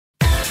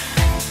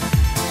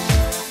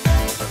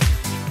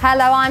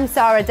Hello, I'm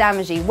Sarah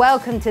Damagy.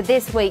 Welcome to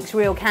this week's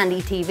Real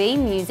Candy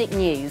TV Music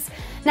News.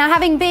 Now,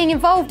 having been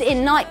involved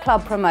in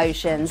nightclub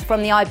promotions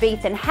from the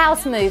Ibethan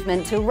house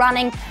movement to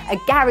running a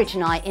garage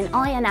night in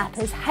Ayia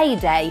Napa's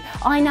heyday,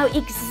 I know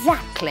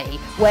exactly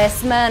where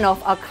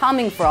Smirnoff are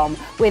coming from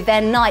with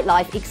their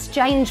nightlife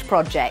exchange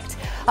project.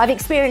 I've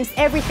experienced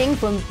everything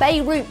from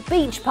Beirut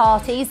beach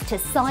parties to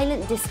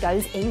silent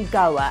discos in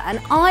Goa, and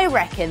I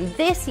reckon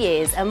this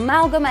year's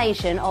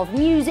amalgamation of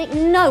music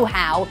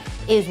know-how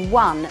is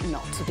one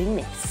not to be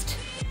missed.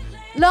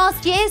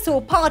 Last year saw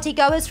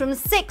partygoers from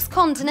 6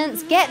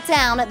 continents get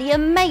down at the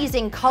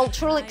amazing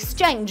cultural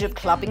exchange of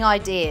clubbing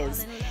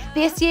ideas.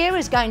 This year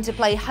is going to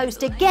play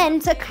host again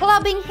to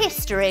clubbing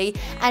history,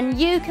 and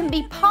you can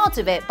be part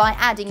of it by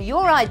adding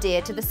your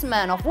idea to the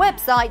Smirnoff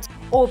website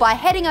or by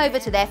heading over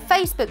to their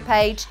Facebook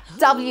page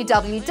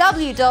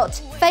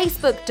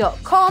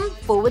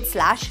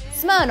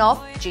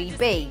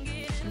www.facebook.com/SmirnoffGB.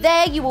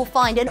 There you will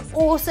find an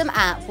awesome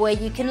app where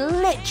you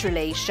can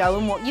literally show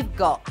them what you've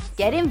got.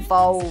 Get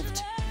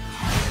involved.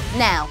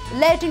 Now,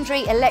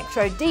 legendary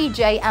electro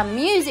DJ and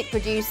music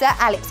producer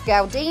Alex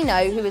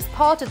Gaudino, who is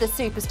part of the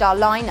superstar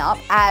lineup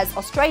as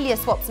Australia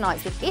swaps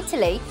nights with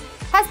Italy,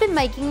 has been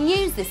making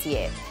news this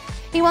year.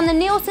 He won the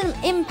Nielsen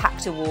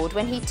Impact Award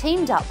when he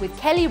teamed up with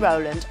Kelly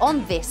Rowland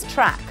on this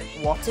track,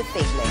 What a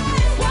Feeling.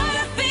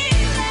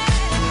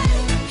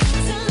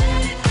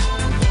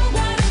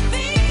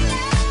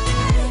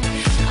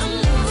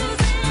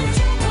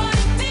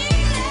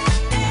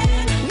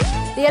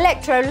 The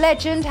electro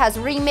legend has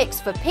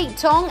remixed for Pete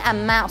Tong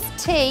and Mouse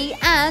T,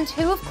 and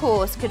who of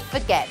course could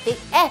forget the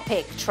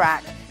epic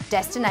track,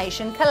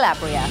 Destination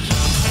Calabria.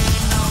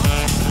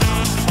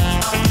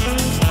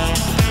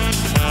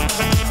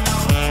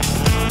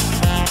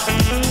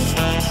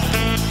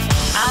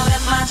 I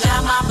left my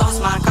job, my boss,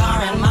 my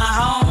car and my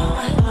home.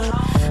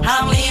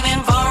 I'm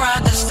leaving for a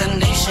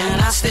destination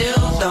I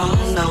still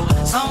don't know.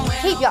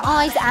 Keep your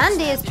eyes and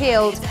ears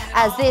peeled,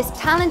 as this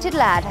talented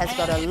lad has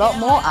got a lot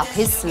more up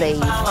his sleeve.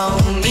 Follow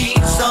me,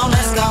 so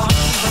let's go.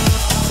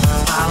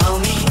 Follow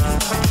me.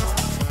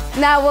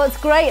 Now, what's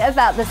great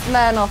about the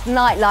Smirnoff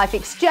Nightlife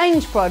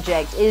Exchange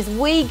project is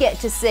we get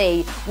to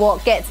see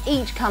what gets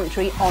each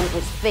country on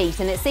its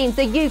feet, and it seems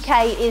the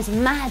UK is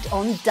mad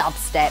on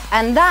dubstep,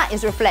 and that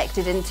is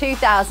reflected in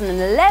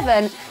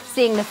 2011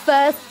 seeing the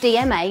first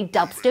DMA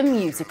Dubstep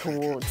Music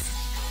Awards.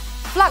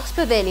 Flux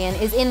Pavilion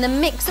is in the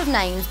mix of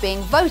names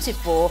being voted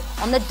for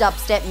on the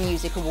Dubstep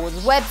Music Awards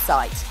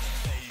website.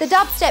 The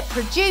dubstep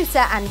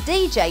producer and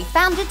DJ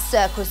founded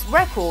Circus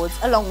Records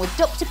along with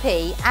Dr.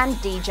 P and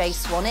DJ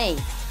Swanee.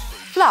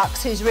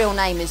 Flux, whose real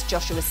name is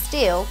Joshua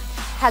Steele,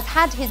 has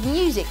had his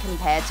music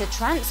compared to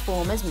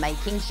Transformers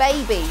making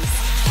babies.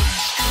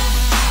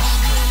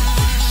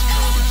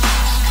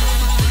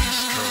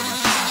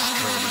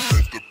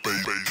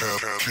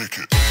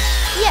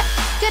 Yeah,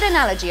 good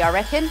analogy, I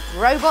reckon.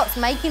 Robots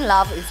making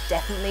love is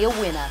definitely a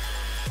winner.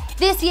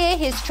 This year,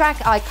 his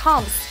track I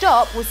Can't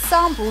Stop was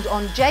sampled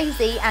on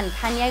Jay-Z and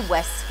Kanye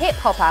West's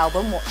hip-hop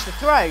album Watch the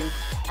Throne.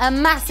 A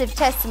massive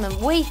testament,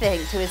 we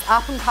think, to his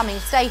up-and-coming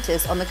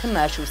status on the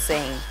commercial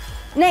scene.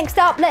 Next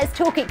up, let's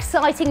talk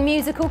exciting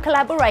musical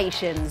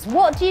collaborations.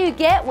 What do you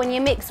get when you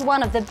mix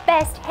one of the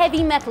best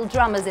heavy metal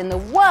drummers in the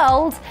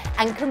world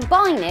and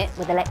combine it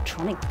with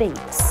electronic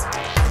beats?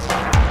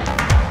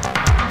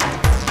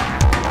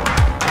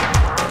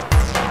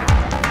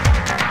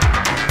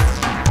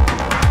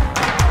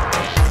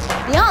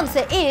 The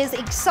answer is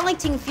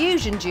exciting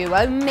fusion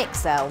duo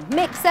Mixel.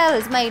 Mixel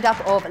is made up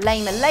of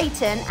Lema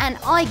Layton and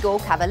Igor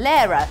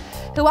Cavalera,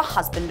 who are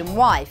husband and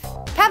wife.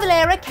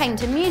 Cavalera came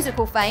to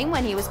musical fame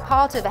when he was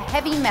part of a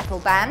heavy metal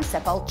band,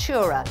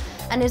 Sepultura,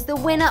 and is the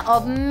winner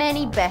of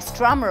many Best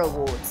Drummer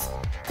awards.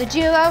 The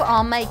duo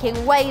are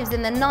making waves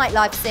in the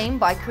nightlife scene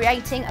by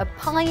creating a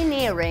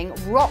pioneering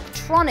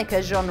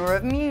rocktronica genre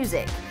of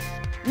music.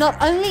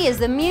 Not only is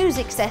the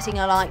music setting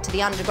alike to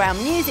the underground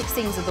music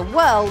scenes of the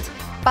world,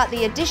 but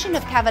the addition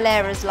of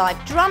Cavalera's live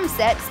drum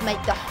sets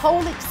make the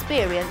whole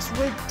experience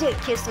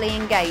ridiculously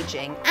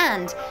engaging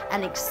and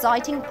an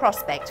exciting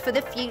prospect for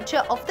the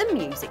future of the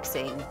music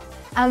scene.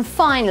 And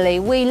finally,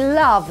 we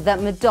love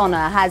that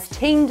Madonna has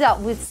teamed up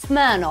with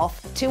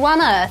Smirnoff to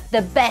unearth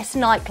the best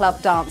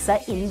nightclub dancer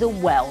in the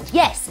world.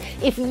 Yes,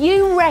 if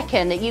you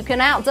reckon that you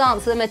can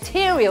outdance the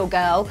Material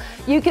Girl,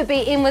 you could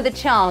be in with a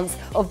chance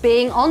of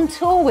being on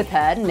tour with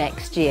her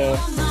next year.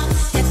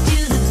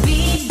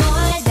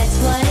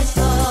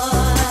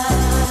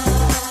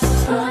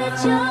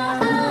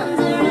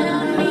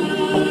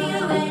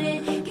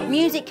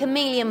 Music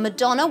chameleon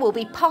Madonna will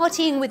be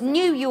partying with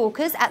New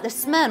Yorkers at the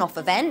Smirnoff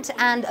event,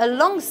 and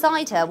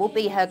alongside her will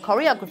be her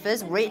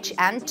choreographers Rich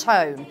and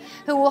Tone,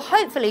 who will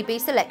hopefully be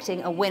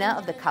selecting a winner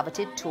of the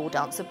coveted Tour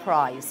Dancer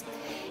prize.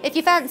 If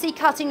you fancy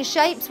cutting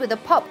shapes with a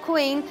pop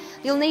queen,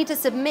 you'll need to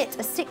submit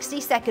a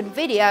 60-second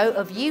video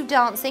of you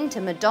dancing to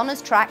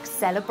Madonna's track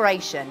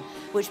Celebration,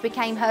 which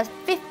became her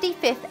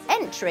 55th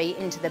entry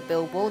into the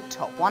Billboard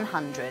Top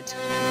 100.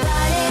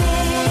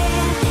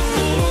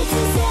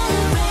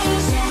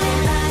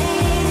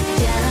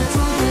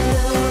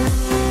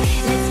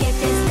 Let's get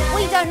this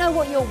know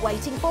what you're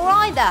waiting for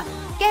either.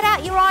 Get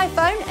out your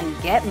iPhone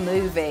and get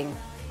moving.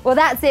 Well,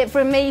 that's it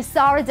from me,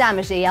 Sarah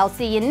Damagy. I'll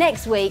see you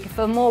next week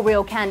for more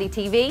Real Candy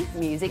TV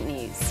music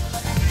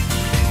news.